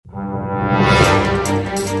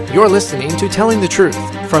You're listening to Telling the Truth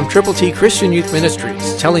from Triple T Christian Youth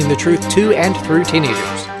Ministries, telling the truth to and through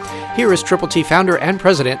teenagers. Here is Triple T founder and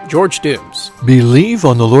president, George Dooms. Believe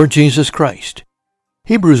on the Lord Jesus Christ.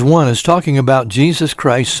 Hebrews 1 is talking about Jesus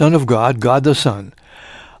Christ, Son of God, God the Son.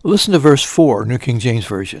 Listen to verse 4, New King James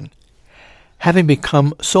Version. Having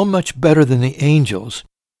become so much better than the angels,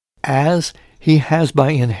 as he has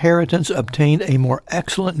by inheritance obtained a more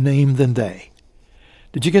excellent name than they.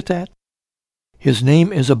 Did you get that? His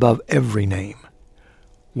name is above every name.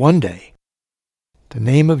 One day, the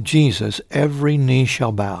name of Jesus every knee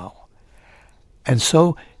shall bow. And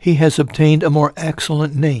so he has obtained a more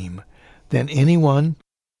excellent name than anyone,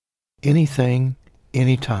 anything,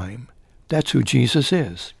 anytime. That's who Jesus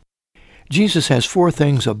is. Jesus has 4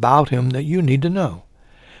 things about him that you need to know.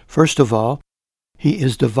 First of all, he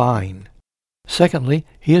is divine. Secondly,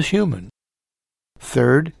 he is human.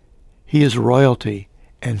 Third, he is royalty.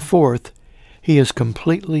 And fourth, he is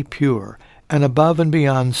completely pure and above and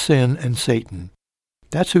beyond sin and Satan.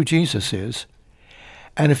 That's who Jesus is.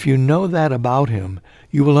 And if you know that about him,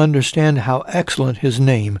 you will understand how excellent his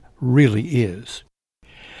name really is.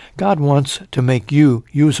 God wants to make you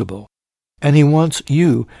usable, and he wants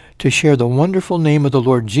you to share the wonderful name of the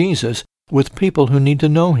Lord Jesus with people who need to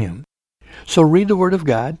know him. So read the Word of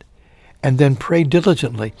God, and then pray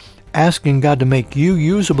diligently, asking God to make you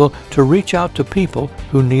usable to reach out to people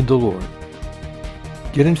who need the Lord.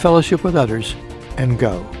 Get in fellowship with others and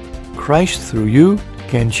go. Christ through you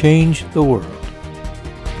can change the world.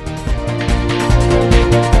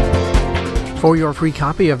 For your free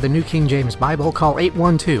copy of the New King James Bible, call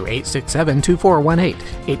 812-867-2418,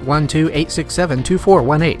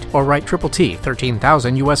 812-867-2418, or write Triple T,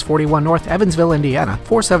 13,000 U.S. 41 North, Evansville, Indiana,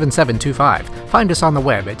 47725. Find us on the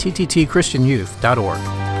web at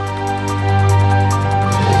tttchristianyouth.org.